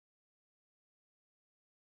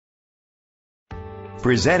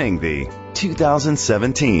Presenting the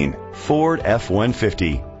 2017 Ford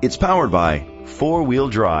F-150. It's powered by four-wheel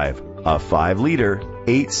drive, a 5-liter,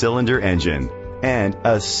 8-cylinder engine, and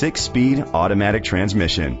a 6-speed automatic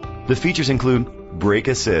transmission. The features include brake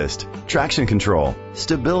assist, traction control,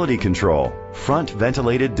 stability control, front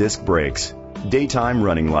ventilated disc brakes, daytime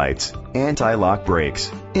running lights, anti-lock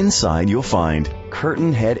brakes. Inside you'll find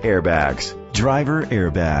curtain head airbags, driver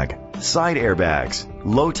airbag, side airbags,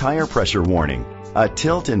 low tire pressure warning, a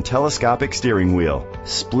tilt and telescopic steering wheel,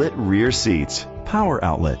 split rear seats, power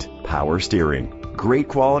outlet, power steering. Great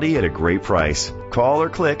quality at a great price. Call or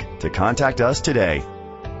click to contact us today.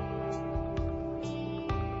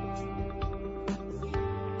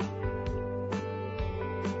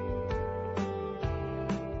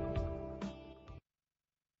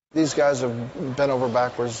 These guys have bent over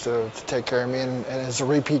backwards to take care of me, and as a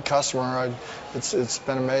repeat customer, it's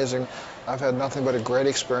been amazing. I've had nothing but a great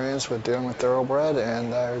experience with dealing with Thoroughbred,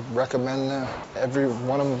 and I recommend every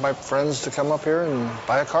one of my friends to come up here and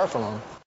buy a car from them.